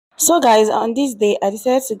So guys, on this day I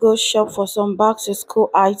decided to go shop for some back to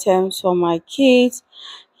school items for my kids.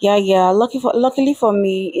 Yeah. Luckily for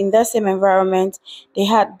me, in that same environment they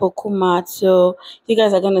had Bokumat. So you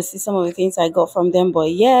guys are gonna see some of the things I got from them.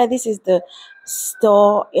 But yeah, this is the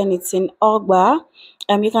store and it's in Ogba.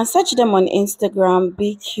 You can search them on Instagram,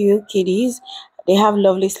 BQ Kiddies. They have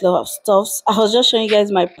lovely stuffs. I was just showing you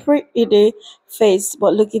guys my pretty face,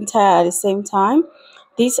 but looking tired at the same time.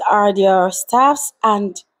 These are their staffs,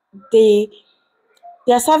 and they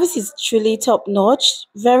their service is truly top notch,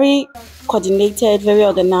 very coordinated, very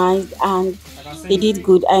organized, and they did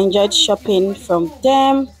good. I enjoyed shopping from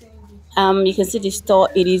them. You can see the store,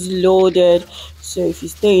 it is loaded. So if you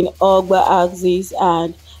stay in Ogba Axis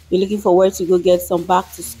and you're looking for where to go get some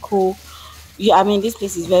back to school, yeah, I mean, this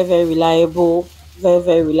place is very reliable,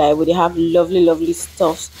 very reliable. They have lovely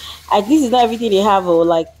stuffs. Like, this is not everything they have. Or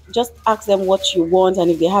like, just ask them what you want,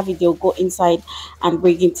 and if they have it, they'll go inside and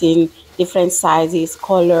bring it in different sizes,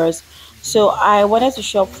 colors. So I wanted to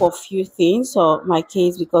shop for a few things for my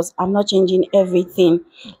kids because I'm not changing everything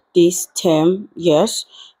this term. Yes,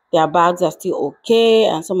 their bags are still okay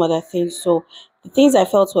and some other things. So the things I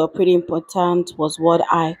felt were pretty important was what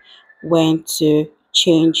I went to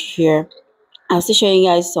change here. I'm still showing you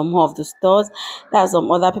guys some more of the stores that some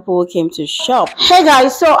other people who came to shop. Hey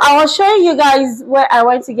guys, so I was showing you guys where I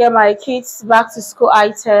went to get my kids back to school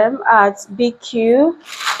item at BQ.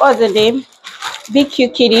 What's the name?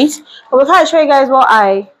 BQ Kiddies. But before I show you guys what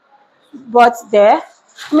I bought there,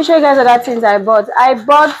 let me show you guys other things I bought. I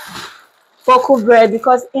bought Boku bread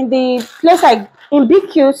because in the place in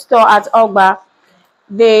BQ store at Ogba,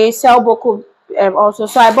 they sell boku also.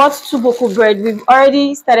 So I bought two boku bread. We've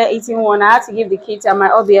already started eating one. I had to give the kids and my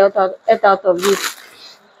hubby out of this.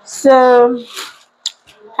 So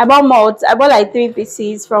I bought malt. I bought like 3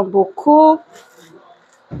 pieces from boku.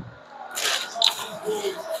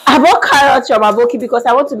 I bought carrots from Aboki because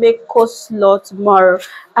I want to make coleslaw tomorrow.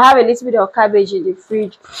 I have a little bit of cabbage in the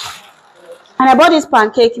fridge. And I bought this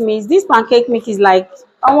pancake mix. This pancake mix is like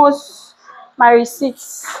almost my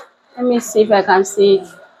receipts. Let me see if I can see it.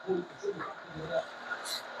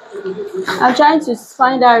 I'm trying to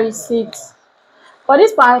find that receipt. But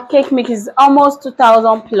this pancake mix is almost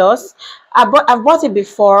 2,000 plus. I've bought it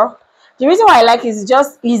before. The reason why I like it is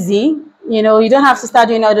just easy. You know, you don't have to start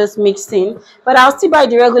doing all those mixing. But I'll still buy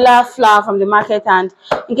the regular flour from the market, and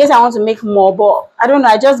in case I want to make more. But I don't know,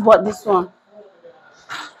 I just bought this one.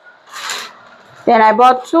 Then I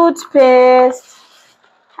bought toothpaste.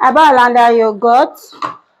 I bought Landa yogurt.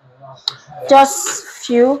 Just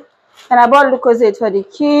few. And I bought Lucozade for the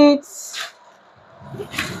kids.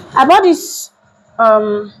 I bought this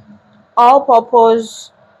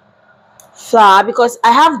all-purpose flour because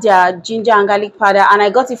I have their ginger and garlic powder, and I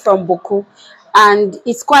got it from Boku, and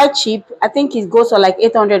it's quite cheap. I think it goes for like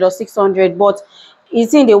 800 or 600, but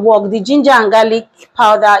it's in the work. The ginger and garlic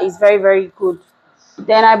powder is very good.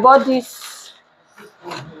 Then I bought this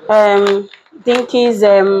Dinky's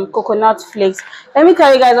coconut flakes. Let me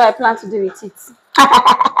tell you guys what I plan to do with it.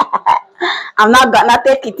 I'm not gonna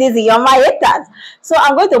take it easy on my haters. So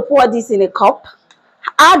I'm going to pour this in a cup,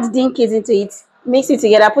 add Dinkies into it, mix it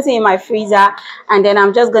together, put it in my freezer, and then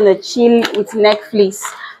I'm just gonna chill with Netflix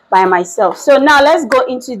by myself. So now let's go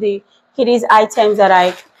into the kiddies items that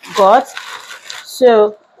I got.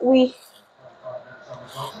 So we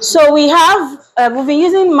have we've been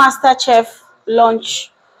using MasterChef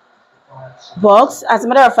lunch box. As a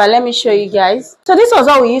matter of fact, let me show you guys. So this was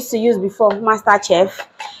what we used to use before MasterChef.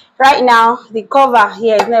 Right now the cover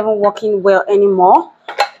here is not even working well anymore.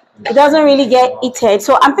 It doesn't really get heated.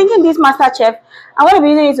 So I'm thinking this MasterChef, I'm going to be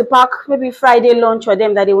using it to pack maybe Friday lunch for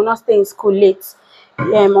them, that they will not stay in school late.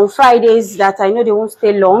 On Fridays that I know they won't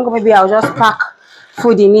stay long, maybe I'll just pack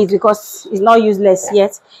food in it because it's not useless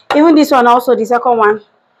yet. Even this one also, the second one,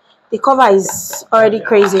 the cover is already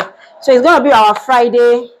crazy. So it's going to be our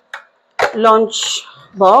Friday lunch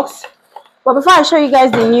box. But before I show you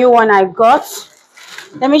guys the new one I got,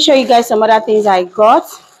 let me show you guys some other things I got.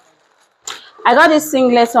 I got this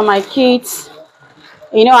singlet for my kids.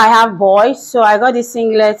 You know, I have boys, so I got this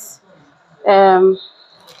singlet. The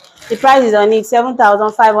price is on it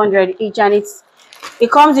 7,500 each, and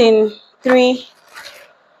it comes in 3.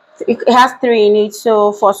 It has 3 in it.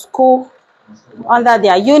 So for school, under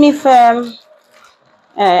their uniform,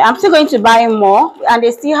 I'm still going to buy more, and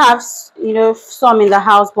they still have, you know, some in the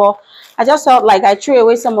house. But I just felt like I threw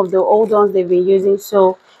away some of the old ones they've been using,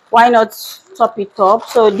 so why not top it up?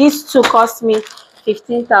 So these two cost me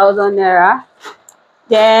 15,000 naira.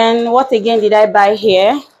 Then what again did I buy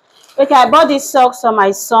here? Okay, I bought these socks for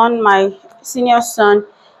my son, my senior son.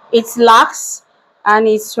 It's lax, and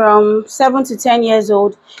it's from 7 to 10 years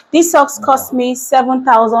old. These socks cost me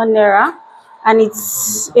 7,000 naira, and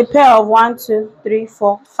it's a pair of 1, 2, 3,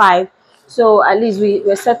 4, 5. So at least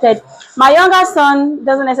we're sorted. My younger son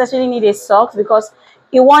doesn't necessarily need a socks because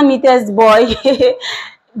he won neatest boy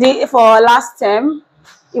for last term.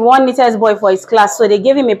 He won neatest boy for his class, so they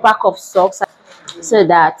gave him a pack of socks. So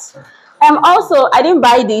that also I didn't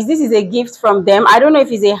buy this is a gift from them. I don't know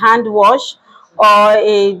if it's a hand wash or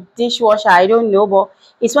a dishwasher, I don't know, but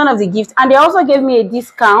it's one of the gifts. And they also gave me a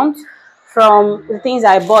discount from the things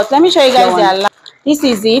I bought. Let me show you guys their this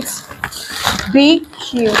is it.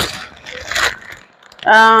 BQ.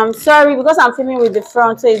 Sorry, because I'm filming with the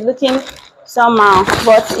front, so it's looking somehow,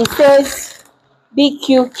 but it says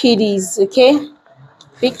BQ Kiddies. Okay,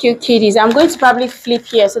 BQ Kiddies. I'm going to probably flip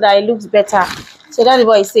here so that it looks better. So that's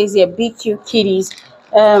what it says here, BQ Kiddies.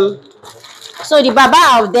 So the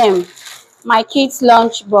baba of them, my kids'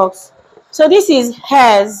 lunchbox. So this is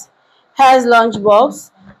hers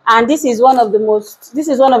lunchbox, and this is one of the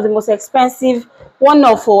most expensive. I'm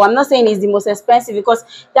not saying it's the most expensive because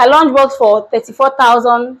their lunchbox for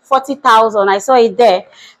 34,000, 40,000. I saw it there,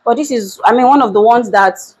 but this is, I mean, one of the ones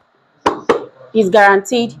that is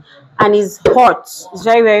guaranteed and is hot. It's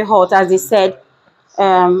very, very hot, as they said.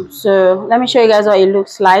 So let me show you guys what it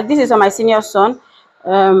looks like. This is for my senior son,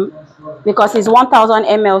 because it's 1,000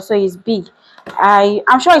 ml, so it's big.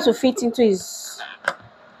 I'm sure it will fit into his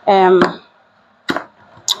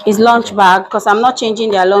lunch bag, because I'm not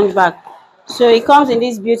changing their lunch bag. So it comes in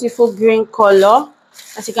this beautiful green color,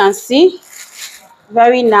 as you can see.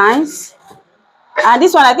 Very nice. And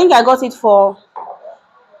this one, I think I got it for,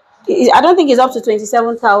 I don't think it's up to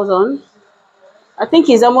 27,000. I think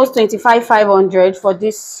it's almost 25,500 for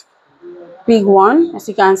this big one. As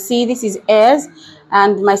you can see, this is airs,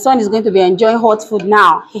 and my son is going to be enjoying hot food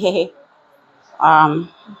now. I'm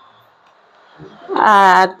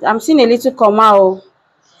seeing a little comma.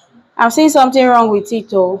 I'm seeing something wrong with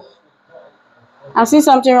it. I'm seeing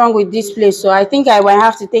something wrong with this place, so I think I will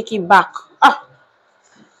have to take it back.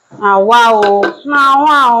 Wow.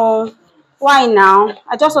 Why now?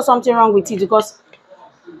 I just saw something wrong with it because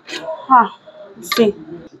see,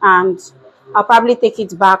 and I'll probably take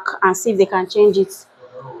it back and see if they can change it,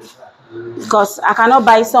 because I cannot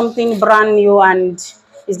buy something brand new and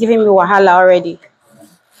it's giving me wahala already.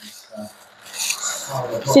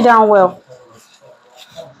 Sit down well.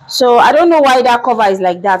 So I don't know why that cover is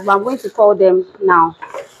like that, but I'm going to call them now.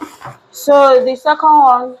 So the second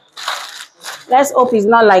one, let's hope it's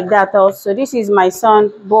not like that also. This is my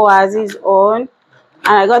son Boaz's own,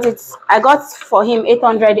 and I got for him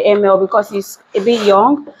 800 ml because he's a bit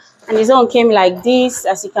young, and his own came like this,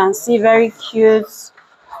 as you can see. Very cute,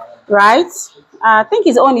 right? I think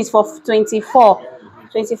his own is for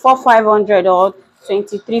 24,500 or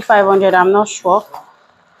 23,500, I'm not sure.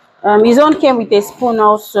 His own came with a spoon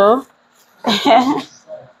also.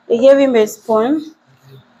 They gave him a spoon.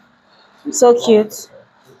 So cute.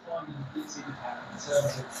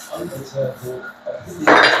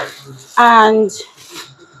 And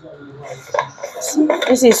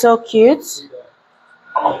this is so cute.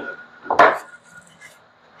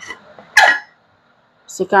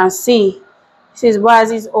 As you can see, this is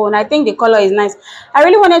Boaz's own. I think the color is nice. I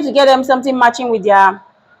really wanted to get them something matching with their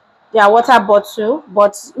water bottle,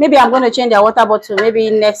 but maybe I'm going to change their water bottle maybe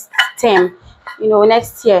next term,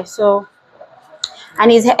 next year. So,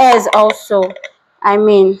 and his hairs also. I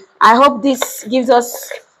mean, I hope this gives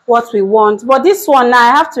us what we want, but this one now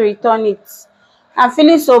I have to return it. I'm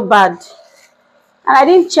feeling so bad, and I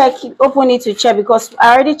didn't open it to check because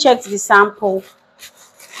I already checked the sample.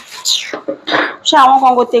 Sure, I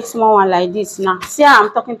won't go take small one like this now. See how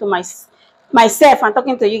I'm talking to myself. I'm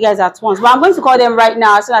talking to you guys at once, but I'm going to call them right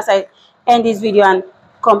now as soon as I end this video and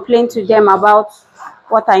complain to them about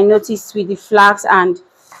what I noticed with the flags and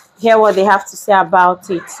hear what they have to say about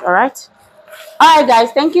it. All right,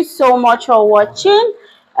 guys, thank you so much for watching.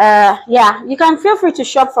 Yeah, you can feel free to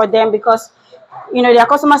shop for them because their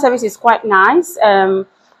customer service is quite nice.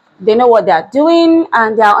 They know what they're doing,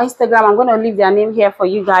 and their Instagram, I'm going to leave their name here for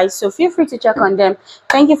you guys, so feel free to check on them.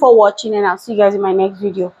 Thank you for watching, and I'll see you guys in my next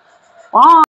video. Bye.